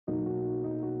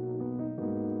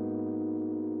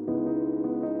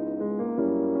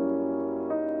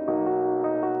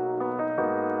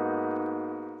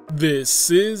This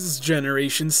is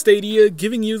Generation Stadia,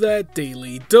 giving you that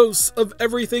daily dose of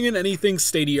everything and anything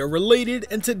Stadia related,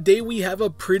 and today we have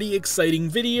a pretty exciting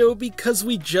video because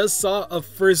we just saw a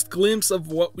first glimpse of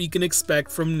what we can expect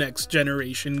from next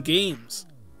generation games.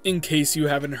 In case you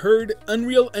haven't heard,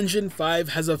 Unreal Engine 5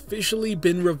 has officially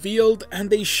been revealed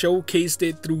and they showcased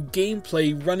it through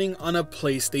gameplay running on a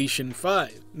PlayStation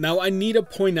 5. Now I need to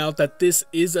point out that this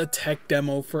is a tech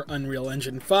demo for Unreal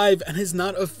Engine 5 and is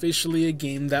not officially a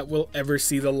game that will ever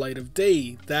see the light of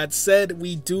day. That said,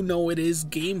 we do know it is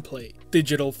gameplay.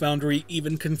 Digital Foundry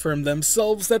even confirmed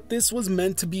themselves that this was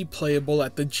meant to be playable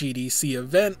at the GDC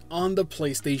event on the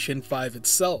PlayStation 5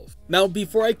 itself. Now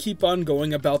before I keep on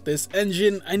going about this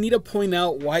engine, I need to point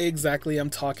out why exactly I'm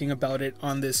talking about it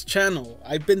on this channel.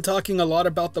 I've been talking a lot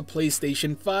about the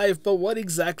PlayStation 5, but what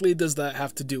exactly does that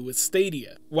have to do with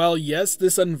Stadia? While yes,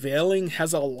 this unveiling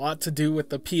has a lot to do with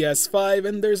the PS5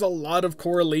 and there's a lot of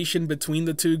correlation between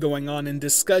the two going on in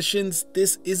discussions,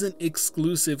 this isn't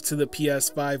exclusive to the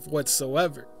PS5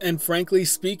 whatsoever. And frankly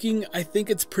speaking, I think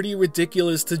it's pretty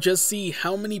ridiculous to just see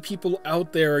how many people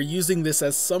out there are using this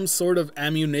as some sort of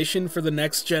ammunition for the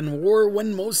next gen war.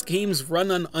 When most games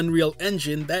run on Unreal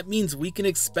Engine, that means we can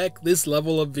expect this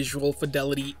level of visual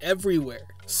fidelity everywhere.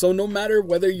 So no matter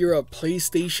whether you're a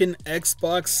PlayStation,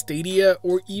 Xbox, Stadia,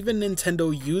 or even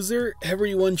Nintendo user,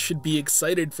 everyone should be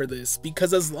excited for this,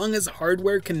 because as long as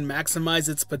hardware can maximize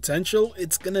its potential,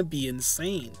 it's gonna be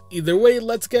insane. Either way,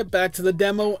 let's get back to the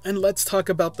demo and let's talk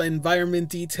about the environment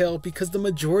detail, because the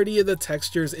majority of the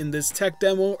textures in this tech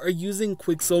demo are using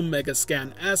Quixel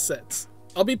Megascan assets.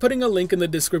 I'll be putting a link in the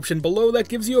description below that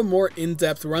gives you a more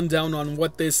in-depth rundown on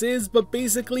what this is, but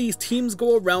basically teams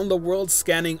go around the world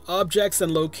scanning objects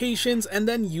and locations and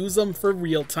then use them for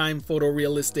real-time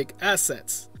photorealistic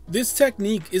assets. This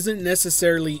technique isn't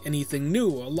necessarily anything new.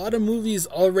 A lot of movies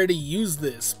already use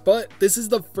this, but this is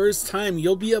the first time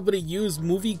you'll be able to use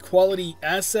movie quality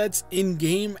assets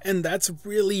in-game, and that's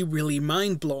really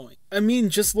mind-blowing. I mean,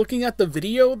 just looking at the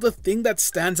video, the thing that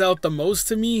stands out the most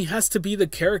to me has to be the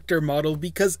character model,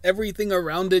 because everything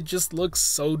around it just looks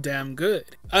so damn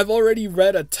good. I've already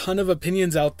read a ton of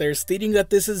opinions out there stating that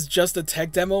this is just a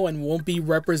tech demo and won't be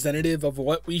representative of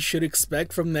what we should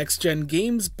expect from next gen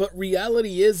games, but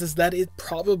reality is that it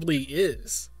probably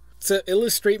is. To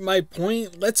illustrate my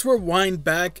point, let's rewind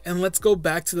back and let's go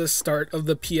back to the start of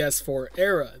the PS4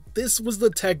 era. This was the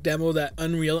tech demo that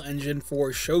Unreal Engine 4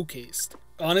 showcased.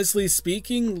 Honestly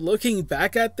speaking, looking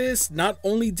back at this, not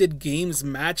only did games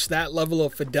match that level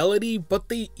of fidelity, but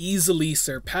they easily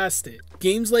surpassed it.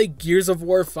 Games like Gears of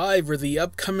War 5 or the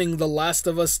upcoming The Last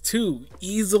of Us 2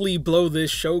 easily blow this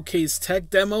showcase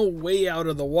tech demo way out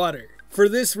of the water. For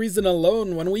this reason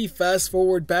alone, when we fast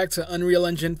forward back to Unreal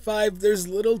Engine 5, there's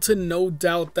little to no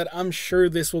doubt that I'm sure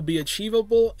this will be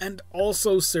achievable and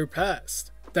also surpassed.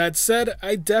 That said,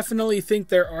 I definitely think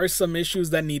there are some issues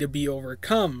that need to be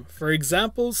overcome. For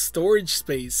example, storage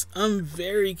space. I'm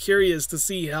very curious to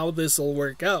see how this will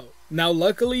work out. Now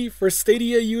luckily, for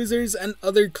Stadia users and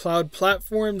other cloud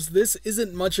platforms, this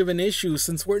isn't much of an issue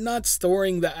since we're not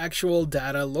storing the actual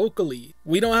data locally.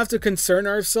 We don't have to concern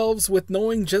ourselves with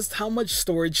knowing just how much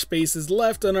storage space is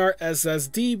left on our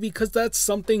SSD, because that's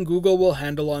something Google will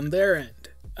handle on their end.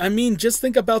 I mean, just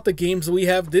think about the games we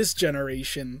have this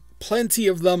generation. Plenty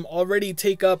of them already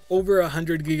take up over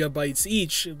 100 gigabytes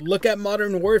each. Look at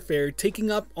Modern Warfare,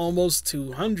 taking up almost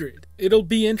 200. It'll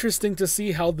be interesting to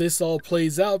see how this all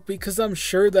plays out, because I'm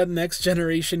sure that next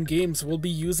generation games will be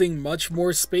using much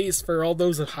more space for all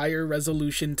those higher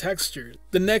resolution textures.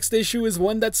 The next issue is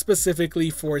one that's specifically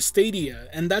for Stadia,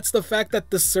 and that's the fact that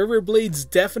the server blades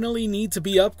definitely need to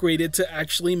be upgraded to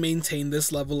actually maintain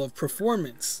this level of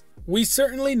performance. We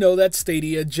certainly know that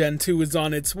Stadia Gen 2 is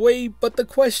on its way, but the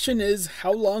question is,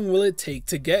 how long will it take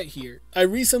to get here? I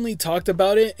recently talked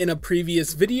about it in a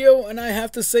previous video, and I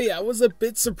have to say I was a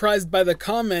bit surprised by the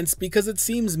comments, because it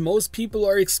seems most people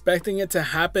are expecting it to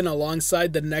happen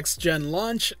alongside the next gen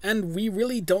launch, and we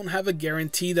really don't have a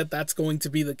guarantee that that's going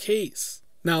to be the case.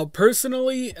 Now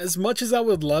personally, as much as I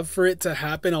would love for it to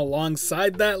happen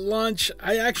alongside that launch,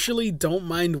 I actually don't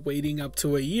mind waiting up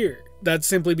to a year. That's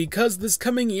simply because this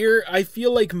coming year, I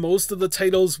feel like most of the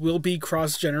titles will be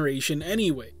cross-generation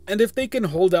anyway. And if they can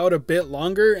hold out a bit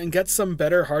longer and get some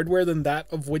better hardware than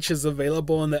that of which is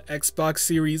available in the Xbox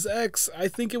Series X, I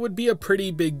think it would be a pretty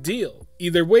big deal.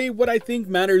 Either way, what I think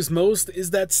matters most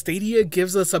is that Stadia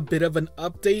gives us a bit of an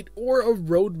update or a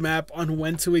roadmap on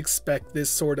when to expect this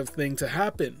sort of thing to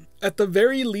happen. At the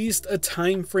very least, a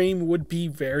time frame would be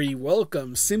very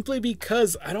welcome, simply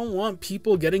because I don't want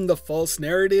people getting the false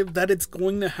narrative that it's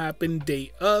going to happen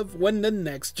day of when the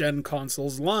next gen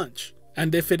consoles launch.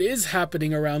 And if it is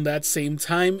happening around that same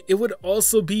time, it would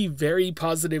also be very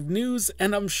positive news,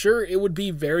 and I'm sure it would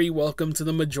be very welcome to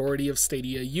the majority of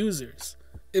Stadia users.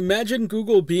 Imagine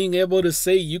Google being able to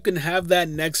say you can have that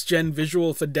next-gen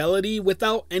visual fidelity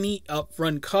without any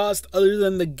upfront cost other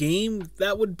than the game.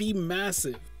 That would be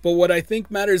massive. But what I think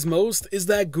matters most is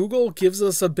that Google gives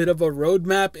us a bit of a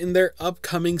roadmap in their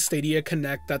upcoming Stadia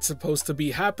Connect that's supposed to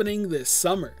be happening this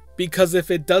summer. Because if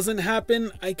it doesn't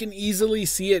happen, I can easily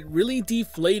see it really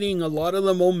deflating a lot of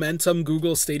the momentum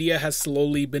Google Stadia has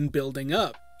slowly been building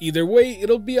up. Either way,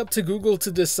 it'll be up to Google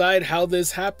to decide how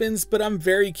this happens, but I'm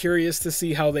very curious to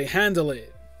see how they handle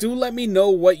it. Do let me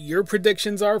know what your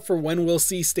predictions are for when we'll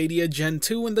see Stadia Gen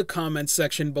 2 in the comments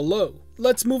section below.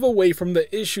 Let's move away from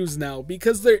the issues now,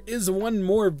 because there is one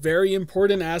more very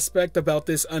important aspect about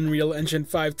this Unreal Engine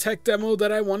 5 tech demo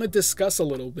that I want to discuss a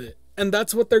little bit. And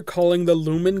that's what they're calling the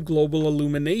Lumen Global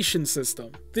Illumination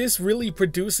System. This really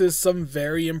produces some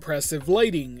very impressive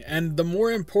lighting, and the more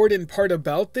important part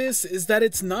about this is that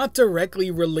it's not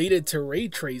directly related to ray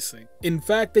tracing. In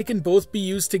fact, they can both be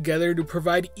used together to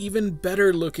provide even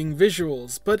better looking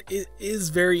visuals, but it is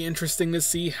very interesting to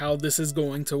see how this is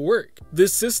going to work.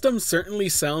 This system certainly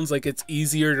sounds like it's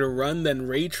easier to run than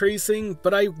ray tracing,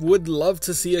 but I would love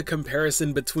to see a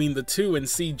comparison between the two and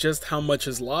see just how much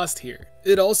is lost here.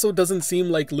 It also doesn't seem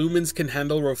like Lumens can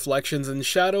handle reflections and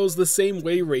shadows the same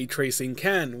way ray tracing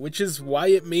can, which is why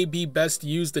it may be best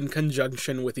used in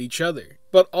conjunction with each other.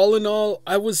 But all in all,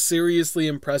 I was seriously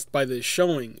impressed by this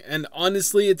showing, and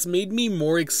honestly it's made me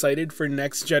more excited for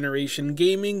next generation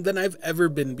gaming than I've ever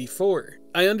been before.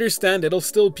 I understand it'll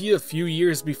still be a few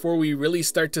years before we really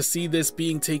start to see this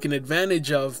being taken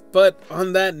advantage of, but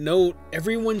on that note,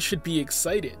 everyone should be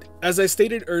excited. As I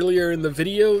stated earlier in the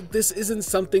video, this isn't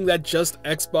something that just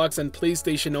Xbox and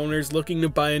PlayStation owners looking to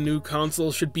buy a new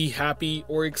console should be happy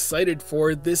or excited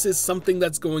for. This is something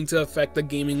that's going to affect the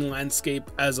gaming landscape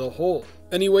as a whole.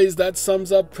 Anyways, that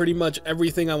sums up pretty much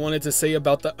everything I wanted to say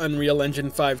about the Unreal Engine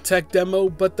 5 tech demo,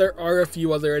 but there are a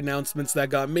few other announcements that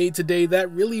got made today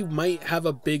that really might have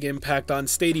a big impact on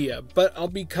Stadia, but I'll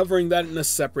be covering that in a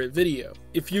separate video.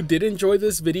 If you did enjoy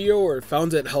this video or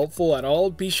found it helpful at all,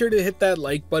 be sure to hit that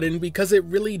like button because it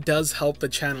really does help the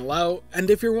channel out, and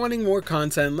if you're wanting more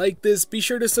content like this, be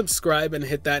sure to subscribe and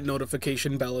hit that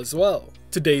notification bell as well.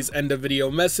 Today's end of video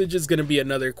message is going to be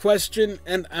another question,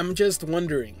 and I'm just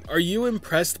wondering, are you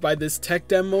impressed by this tech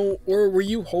demo, or were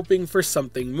you hoping for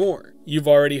something more? You've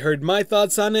already heard my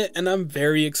thoughts on it, and I'm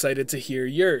very excited to hear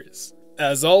yours.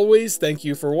 As always, thank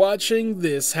you for watching.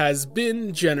 This has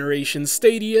been Generation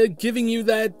Stadia, giving you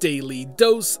that daily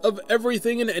dose of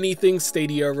everything and anything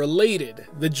Stadia related.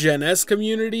 The Gen S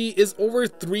community is over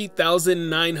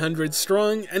 3,900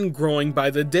 strong and growing by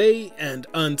the day, and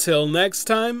until next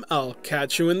time, I'll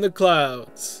catch you in the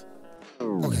clouds.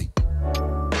 Okay.